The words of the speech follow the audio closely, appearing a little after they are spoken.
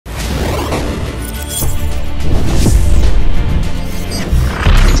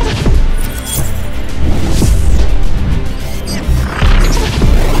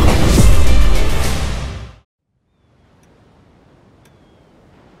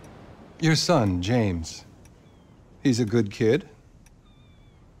Your son, James. He's a good kid.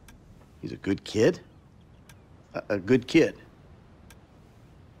 He's a good kid? A good kid?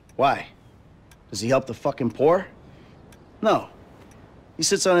 Why? Does he help the fucking poor? No. He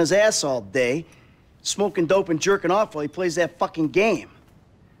sits on his ass all day, smoking dope and jerking off while he plays that fucking game.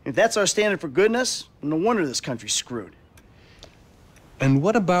 If that's our standard for goodness, no wonder this country's screwed. And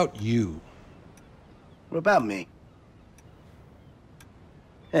what about you? What about me?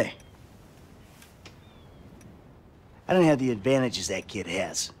 Hey. I don't have the advantages that kid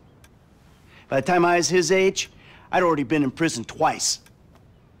has. By the time I was his age, I'd already been in prison twice.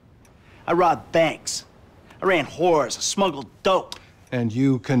 I robbed banks. I ran whores. I smuggled dope. And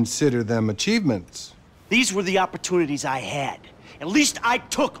you consider them achievements? These were the opportunities I had. At least I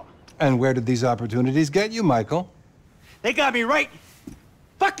took them. And where did these opportunities get you, Michael? They got me right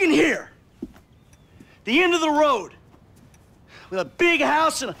fucking here. The end of the road. With a big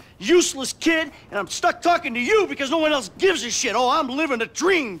house and a useless kid, and I'm stuck talking to you because no one else gives a shit. Oh, I'm living a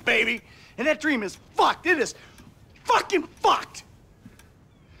dream, baby. And that dream is fucked. It is fucking fucked.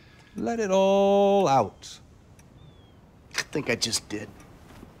 Let it all out. I think I just did.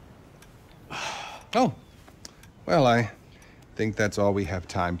 Oh, well, I think that's all we have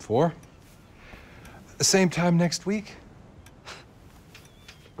time for. Same time next week?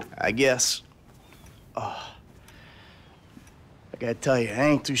 I guess. Oh. I gotta tell you, I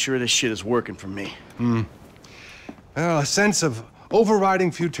ain't too sure this shit is working for me. Well, a sense of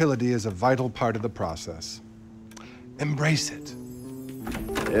overriding futility is a vital part of the process. Embrace it.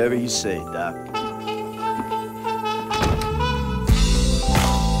 Whatever you say, Doc.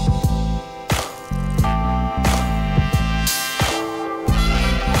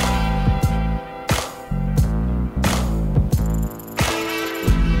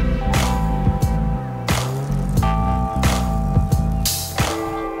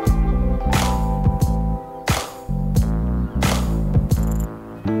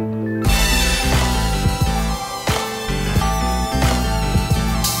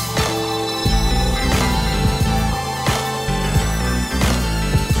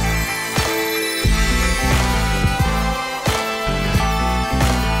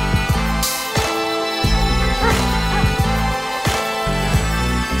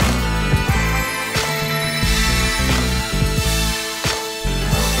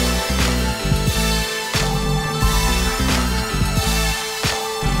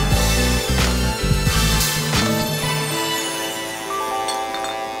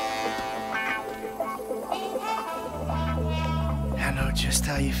 Just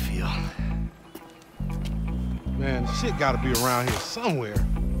how you feel. Man, shit gotta be around here somewhere.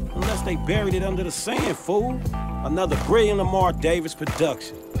 Unless they buried it under the sand, fool. Another brilliant Lamar Davis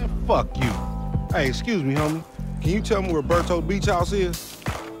production. Man, fuck you. Hey, excuse me, homie. Can you tell me where Perro Beach house is?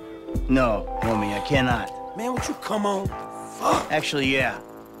 No, homie, I cannot. Man, would you come on? Fuck. Actually, yeah.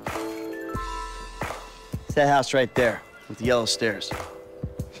 It's that house right there, with the yellow stairs.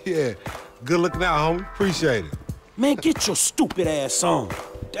 Yeah, good looking out, homie. Appreciate it. Man, get your stupid ass on.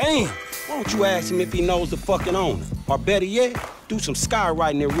 Damn, why don't you ask him if he knows the fucking owner? Or better yet, do some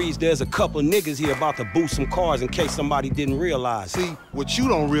skywriting that reads there's a couple of niggas here about to boost some cars in case somebody didn't realize. See, what you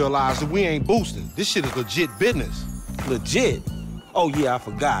don't realize is that we ain't boosting. This shit is legit business. Legit? Oh yeah, I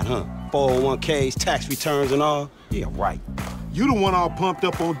forgot, huh? 401ks, tax returns and all? Yeah, right. You the one all pumped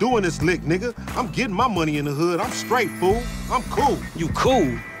up on doing this lick, nigga. I'm getting my money in the hood. I'm straight, fool. I'm cool. You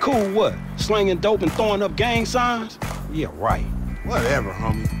cool? Cool what? Slinging dope and throwing up gang signs? Yeah, right. Whatever,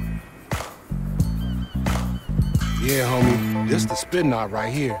 homie. Yeah, homie. This the spin knot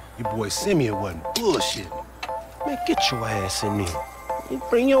right here. Your boy Simeon wasn't bullshitting. Man, get your ass in there. You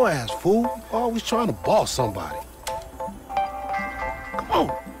bring your ass, fool. Always trying to boss somebody. Come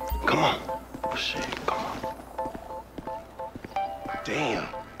on. Come on. Shit, come on. Damn.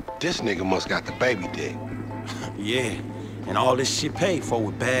 This nigga must got the baby dick. Yeah, and all this shit paid for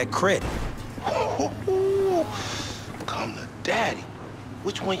with bad credit. Come to daddy.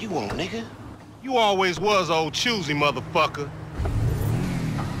 Which one you want, nigga? You always was old choosy, motherfucker.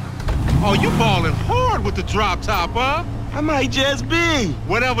 Oh, you ballin' hard with the drop top, huh? I might just be.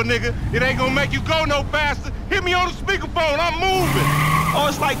 Whatever, nigga. It ain't gonna make you go no faster. Hit me on the speakerphone. I'm moving. Oh,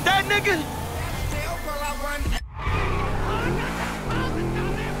 it's like that, nigga?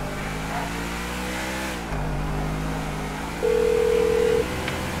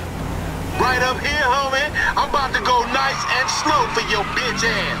 Right up here, homie. I'm about to go nice and slow for your bitch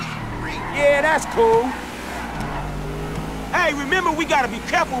ass. Yeah, that's cool. Hey, remember we gotta be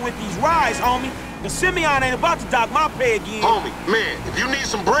careful with these rides, homie. The Simeon ain't about to dock my pay again. Homie, man, if you need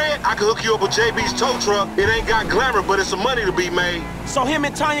some bread, I can hook you up with JB's tow truck. It ain't got glamour, but it's some money to be made. So him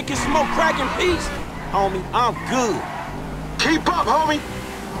and Tanya can smoke crack in peace? Homie, I'm good. Keep up, homie.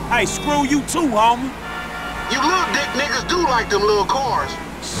 Hey, screw you too, homie. You little dick niggas do like them little cars.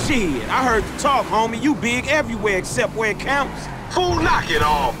 Shit, I heard the talk, homie. You big everywhere except where it counts. Fool, knock it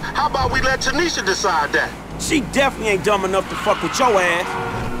off. How about we let Tanisha decide that? She definitely ain't dumb enough to fuck with your ass.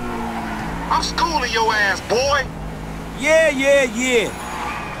 I'm schooling your ass, boy. Yeah.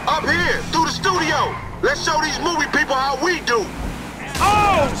 Up here, through the studio. Let's show these movie people how we do.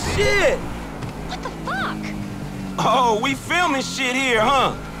 Oh, shit! What the fuck? Oh, we filming shit here,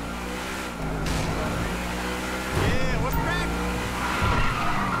 huh? Yeah, what's cracking?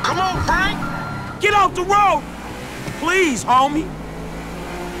 Come on, Frank. Get off the road! Please, homie.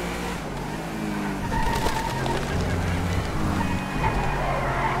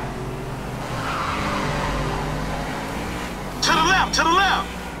 To the left.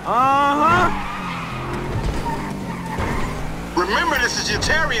 Uh-huh. Remember, this is your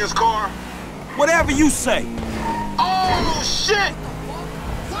Terrier's car. Whatever you say. Oh, shit!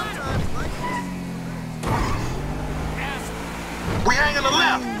 We hang on the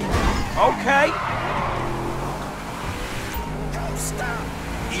left. Okay.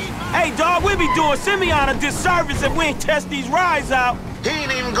 Hey, dog, we be doing Simeon a disservice if we ain't test these rides out. He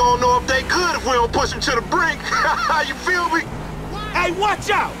ain't even gonna know if they good if we don't push him to the brink. You feel me? Hey, watch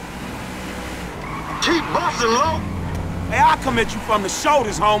out! Keep busting, low. Hey, I'll come at you from the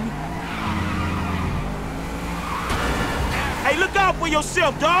shoulders, homie. Hey, look out for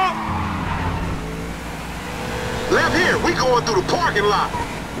yourself, dog. Left here, we going through the parking lot.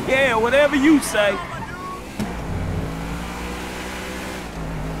 Yeah, whatever you say.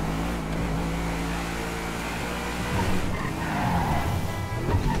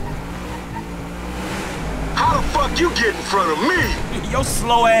 How the fuck you get in front of me? Your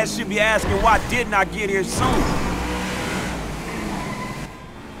slow ass should be asking why didn't I get here soon?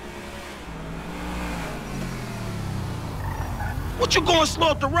 What you going slow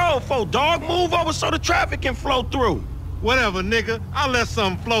up the road for, dog? Move over so the traffic can flow through. Whatever, nigga. I'll let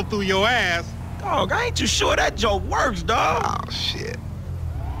something flow through your ass. Dog, I ain't too sure that joke works, dog. Oh, shit.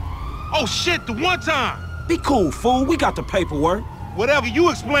 Oh, shit, the one time. Be cool, fool. We got the paperwork. Whatever, you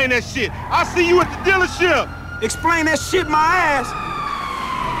explain that shit. I'll see you at the dealership. Explain that shit my ass.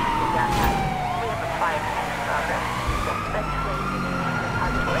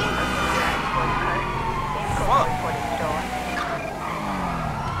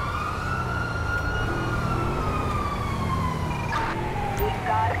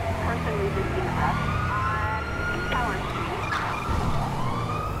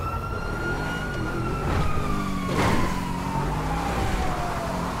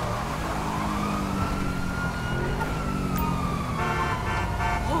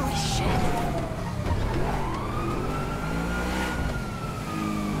 Holy shit.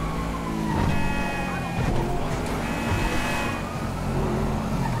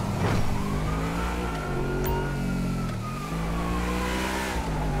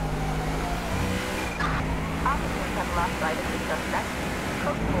 Officers have lost sight of the suspect.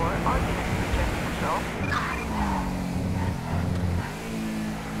 Code 4, all units return to patrol.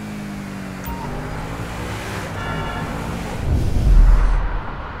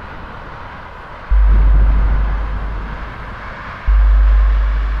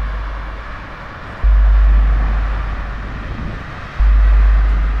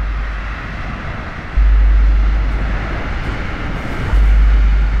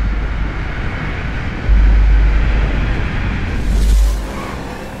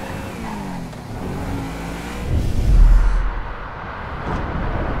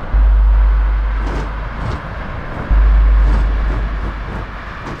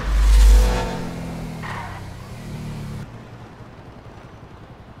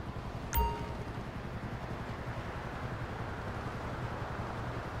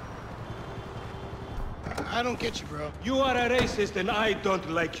 I don't get you, bro. You are a racist and I don't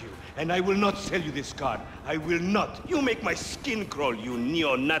like you. And I will not sell you this car. I will not. You make my skin crawl, you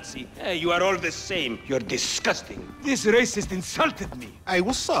neo-Nazi. Hey, you are all the same. You're disgusting. This racist insulted me. Hey,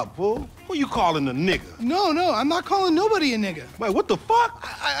 what's up, fool? Who you calling a nigga? No, I'm not calling nobody a nigga. Wait, what the fuck?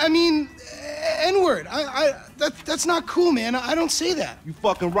 I mean, N-word. That's not cool, man. I don't say that. You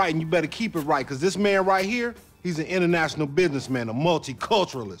fucking right, and you better keep it right, because this man right here, he's an international businessman, a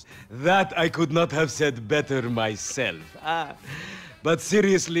multiculturalist. That I could not have said better myself. But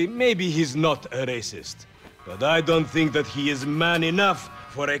seriously, maybe he's not a racist. But I don't think that he is man enough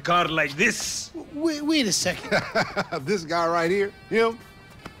for a car like this. Wait a second. This guy right here, him,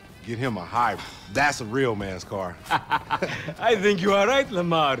 Get him a hybrid. That's a real man's car. I think you are right,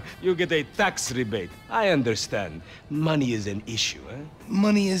 Lamar. You get a tax rebate. I understand. Money is an issue, eh?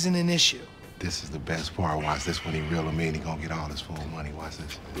 Money isn't an issue. This is the best part. Watch this when he reel him in. He gonna get all his full money. Watch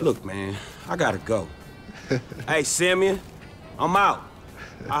this. Look, man, I gotta go. Hey, Simeon, I'm out.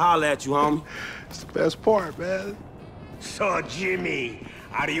 I'll holler at you, homie. It's the best part, man. So, Jimmy,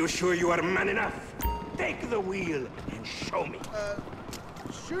 are you sure you are man enough? Take the wheel and show me.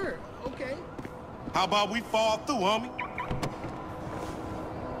 Sure, okay. How about we fall through, homie?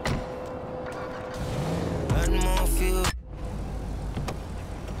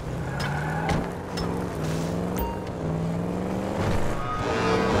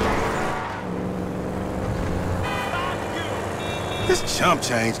 This chump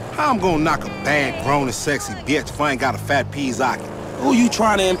change. How I'm gonna knock a bad, grown and sexy bitch if I ain't got a fat peasocket? Who you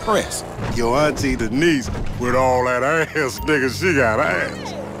trying to impress? Your auntie Denise. With all that ass, nigga, she got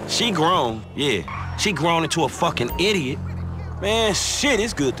ass. She grown, yeah. She grown into a fucking idiot. Man, shit,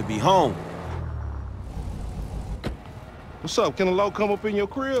 it's good to be home. What's up? Can a low come up in your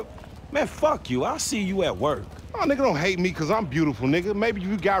crib? Man, fuck you. I'll see you at work. Oh, nigga, don't hate me because I'm beautiful, nigga. Maybe if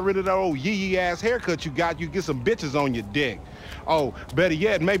you got rid of that old yee-yee-ass haircut you got, you get some bitches on your dick. Oh, better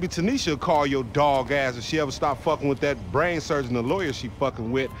yet, maybe Tanisha will call your dog ass if she ever stop fucking with that brain surgeon, the lawyer she fucking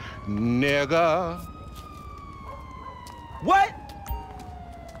with. Nigga. What?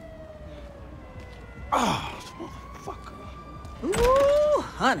 Oh, fuck. Ooh,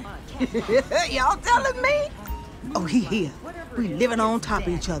 honey. Y'all telling me? Oh, he here. We living on top of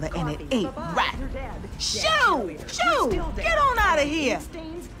each other, and it ain't right. Shoo! Shoo! Get on out of here.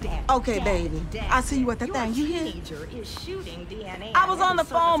 Okay, baby. I see you at the thing. You hear? I was on the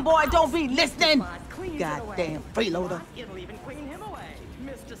phone, boy. Don't be listening. Goddamn freeloader. It'll even clean him away.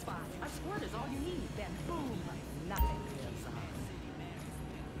 Mr. Spot, a squirt is all you need. Then boom, nothing is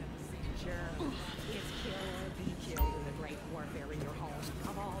Sure, it's kill or be killed in the great warfare in your home.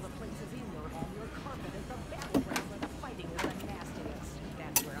 Of all the places in your home, your carpet is the battleground where the fighting is the nastiest.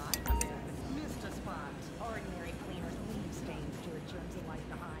 That's where I come in. Mr. Spot, ordinary cleaners leave stains to a germs life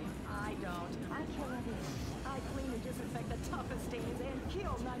behind. I don't. I kill everything. I clean and disinfect the toughest stains and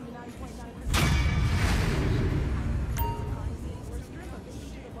kill 99.9%